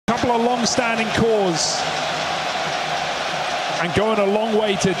couple of long-standing cores and going a long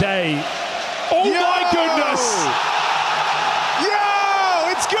way today. Oh my goodness!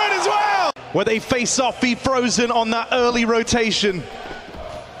 Yo, it's good as well! Where they face off, be Frozen on that early rotation.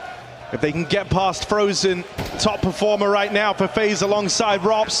 If they can get past Frozen, top performer right now for FaZe alongside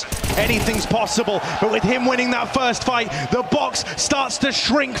Rops, anything's possible. But with him winning that first fight, the box starts to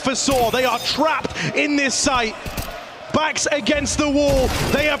shrink for Saw. They are trapped in this site. Backs against the wall.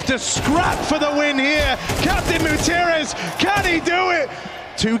 They have to scrap for the win here. Captain Mutierrez, can he do it?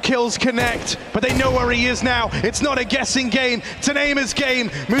 2 kills connect, but they know where he is now. It's not a guessing game, it's an aimer's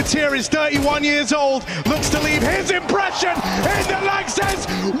game. Mutierrez, 31 years old, looks to leave his impression in the lag says,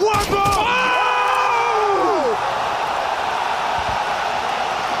 one more! Oh!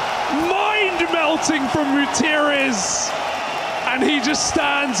 Mind-melting from Mutierrez, and he just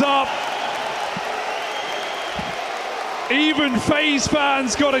stands up. Even FaZe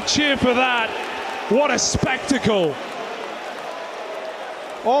fans got a cheer for that. What a spectacle.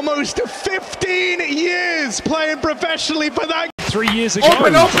 Almost 15 years playing professionally for that. 3 years ago.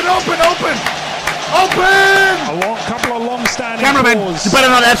 Open! A couple of long-standing Cameraman, cores. you better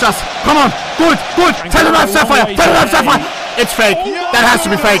not edge us. Come on, good. Tell him that's Sapphire. It's fake. Yes. That has to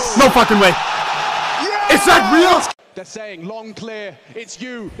be fake. No fucking way. Yes. Is that real? They're saying long clear. It's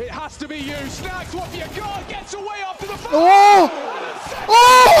you. It has to be you. Snacks, what have you got? Gets away after the fight.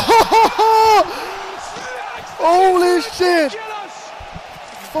 Holy shit!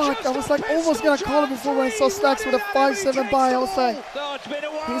 Fuck, I was like almost gonna call him before when I saw Stacks with a 5-7 buy. I was like,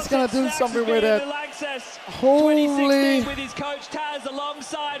 he's gonna do something with it. Holy! With his coach Taz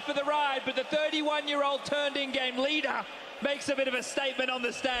alongside for the ride, but the 31-year-old turned in-game leader makes a bit of a statement on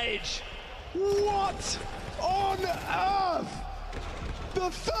the stage. What on earth? The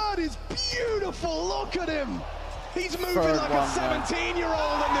third is beautiful. Look at him. He's moving like a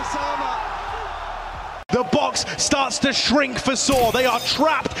 17-year-old in this armor. The box starts to shrink for Saw. They are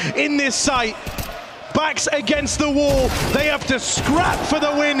trapped in this site. Backs against the wall. They have to scrap for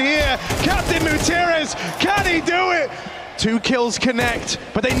the win here. Captain Mutierrez, can he do it? 2 kills connect,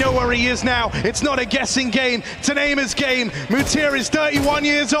 but they know where he is now. It's not a guessing game, it's an aimer's game. Mutierrez, 31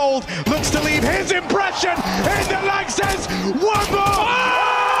 years old, looks to leave his impression in the lag says, one more!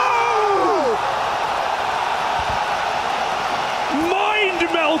 Oh!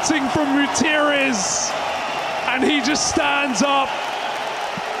 Mind-melting from Mutierrez, and he just stands up.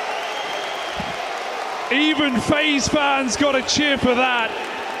 Even FaZe fans got a cheer for that.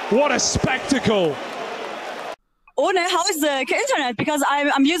 What a spectacle. Ohne, how is the internet? Because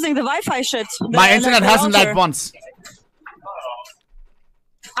I'm using the Wi-Fi shit. My internet hasn't lagged once.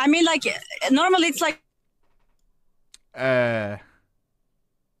 I mean, like, normally it's like...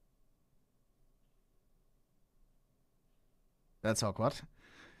 That's awkward.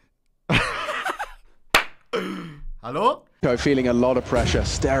 Hello? Feeling a lot of pressure,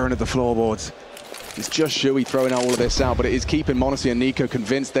 staring at the floorboards. It's just Shui throwing out all of this out, but it is keeping Monacy and Nico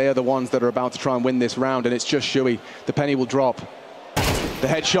convinced they are the ones that are about to try and win this round, and it's just Shui. The penny will drop. The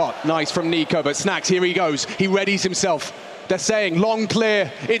headshot, nice from Nico, but Snacks, here he goes. He readies himself. They're saying, long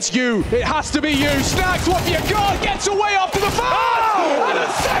clear, it's you. It has to be you. Snacks, what have you got? Gets away after the first! Oh! And a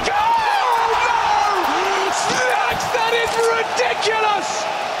second! Oh, no! Snacks, that is ridiculous!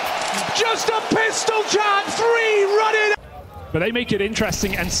 Just a pistol chance, 3 running. But they make it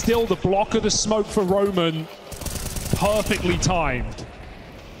interesting, and still the block of the smoke for Roman, perfectly timed.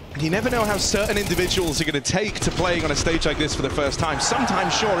 You never know how certain individuals are going to take to playing on a stage like this for the first time.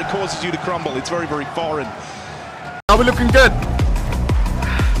 Sometimes, sure, it causes you to crumble. It's very, very foreign. Are we looking good?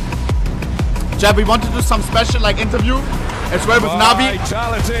 Jab, we want to do some special like interview as well with Navi.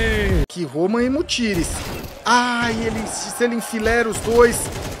 Que Roman e Mutires. Ai, se ele enfilera os dois.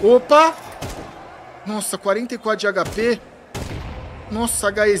 Opa! Nossa, 44 de HP.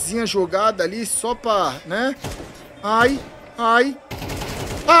 Nossa, HEzinha jogada ali só pra, né? Ai, ai,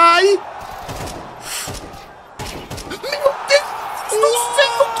 ai! Meu Deus do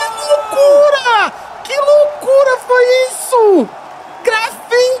céu, que loucura! Que loucura foi isso?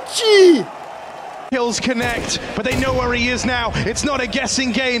 Grafite! Kills connect, but they know where he is now. It's not a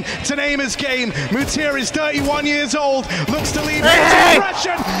guessing game, it's an aimer's game. Mutierrez, 31 years old, looks to leave his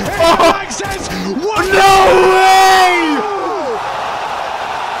impression. His flag says, what? No way!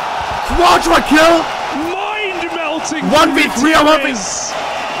 Quadra kill! Mind-melting 1v3 or 1v...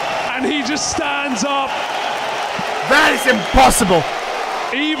 and he just stands up. That is impossible!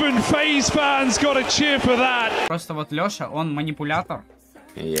 Even FaZe fans got a cheer for that. Просто вот Лёша, он манипулятор.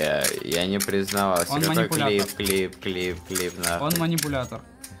 Я не признавался. Он манипулятор. Клип, Он манипулятор.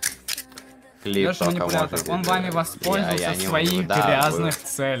 Клип Леша только манипулятор. может Он вами воспользуется Я в не своих могу. Да, грязных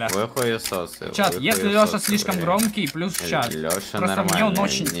целях. Вы хуесосы. Чат, вы если хуесосы, Леша слишком блин. громкий, плюс чат. Леша Просто мне он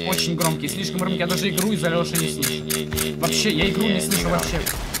нормальный. очень громкий. Слишком громкий. Я даже игру из-за Леши не слышу. Вообще, я игру не слышу вообще.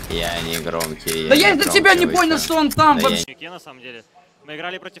 Я не громкий. Да я из-за тебя не понял, что он там вообще. На самом деле. Мы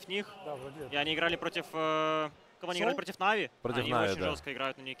играли против них, и они играли против... Кого они играли? Против Нави. Против они Нави, очень жестко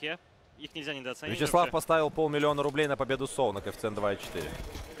играют на нике. Их нельзя недооценить. Вячеслав вообще. поставил $500 000 рублей на победу Соу на коэффициент 2,4.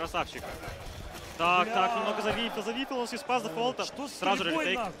 Красавчик. Так, немного завипил, он из пас дефолта. Что сразу же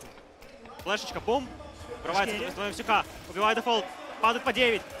ретейк. Флешечка, бум. Врывается в МСК. Убивает дефолт. Падает по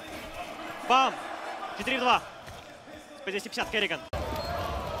 9. Бам. 4-2. По 250 Керриган.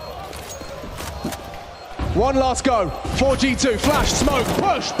 One last go. 4G2. Flash, smoke,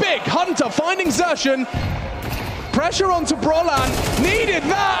 push, big. Hunter finding Zertian. Pressure onto Brolan. Needed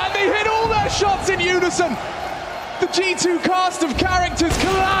that, and they hit all their shots in unison. The G2 cast of characters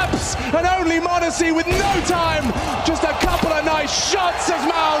collapse, and only Modesty with no time. Just a couple of nice shots as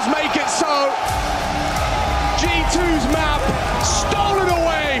Mouse make it so. G2's map stolen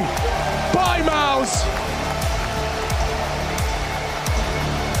away by Mouse.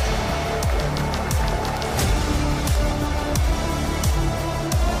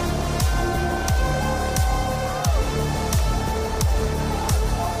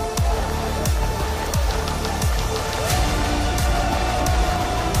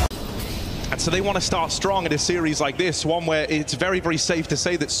 So they want to start strong in a series like this, one where it's very, very safe to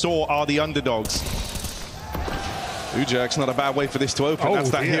say that Saw are the underdogs. Ujerk's not a bad way for this to open.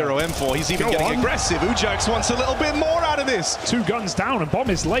 That's that hero M4. He's even getting aggressive. Ujerk's wants a little bit more out of this. 2 guns down and bomb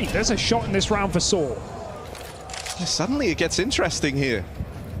is late. There's a shot in this round for Saw. Suddenly it gets interesting here.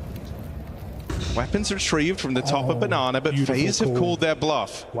 Weapons retrieved from the top of Banana, but FaZe have called their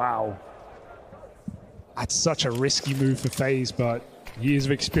bluff. Wow. That's such a risky move for FaZe, but years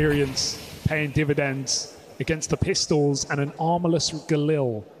of experience paying dividends against the pistols and an armorless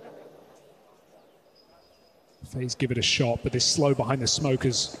Galil. FaZe give it a shot, but this slow behind the smoke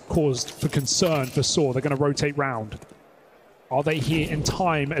has caused for concern for Saw. They're going to rotate round. Are they here in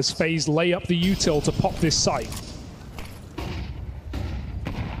time as FaZe lay up the util to pop this site?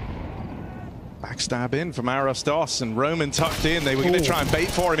 Backstab in from Arostos, and Roman tucked in. They were going to try and bait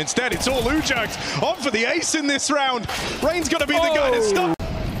for him. Instead, it's all Ujerk's on for the ace in this round. Rain's going to be the guy to stop.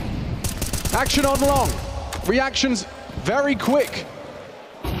 Action on long. Reactions very quick.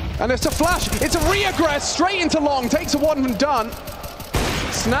 And it's a flash. It's a re-aggress straight into long. Takes a one and done.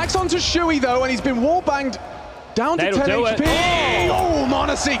 Snags onto Shui though, and he's been wall-banged down to 10 HP. Oh,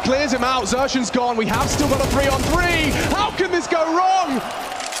 Monacy clears him out. Zertian's gone. We have still got a 3-on-3. How can this go wrong?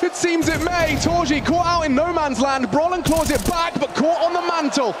 It seems it may. Torji caught out in no man's land. Brolin claws it back, but caught on the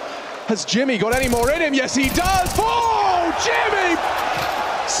mantle. Has Jimmy got any more in him? Yes, he does. Oh, Jimmy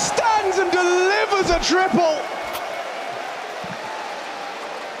stands and delivers a triple.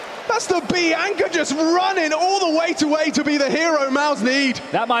 That's the B anchor just running all the way to A to be the hero Mouse need.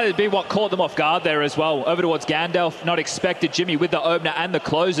 That might have been what caught them off guard there as well. Over towards Gandalf, not expected. Jimmy with the opener and the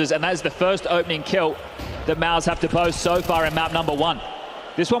closes, and that is the first opening kill that Mouse have to boast so far in map number 1.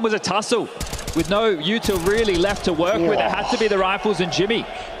 This one was a tussle with no util really left to work with. It had to be the rifles and Jimmy.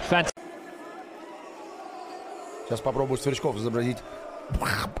 Fantastic. Сейчас попробую сверчков изобразить.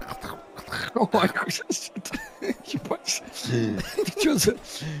 Ой, ебать. Что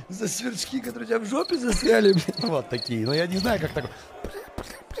за сверчки, которые у тебя в жопе застряли? Вот такие. Но я не знаю, как так.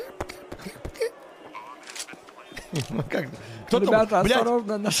 Ну как? Ребята,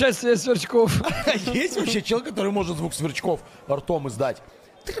 осторожно, нашествие сверчков. Есть вообще человек, который может звук сверчков ртом издать?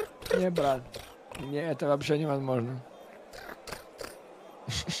 Не, брат. Не, это вообще невозможно.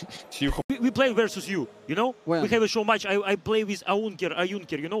 We play versus you, you know? When? We have a show match. I play with Aunker,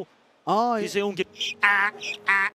 you know? Oh, He's a Aunker.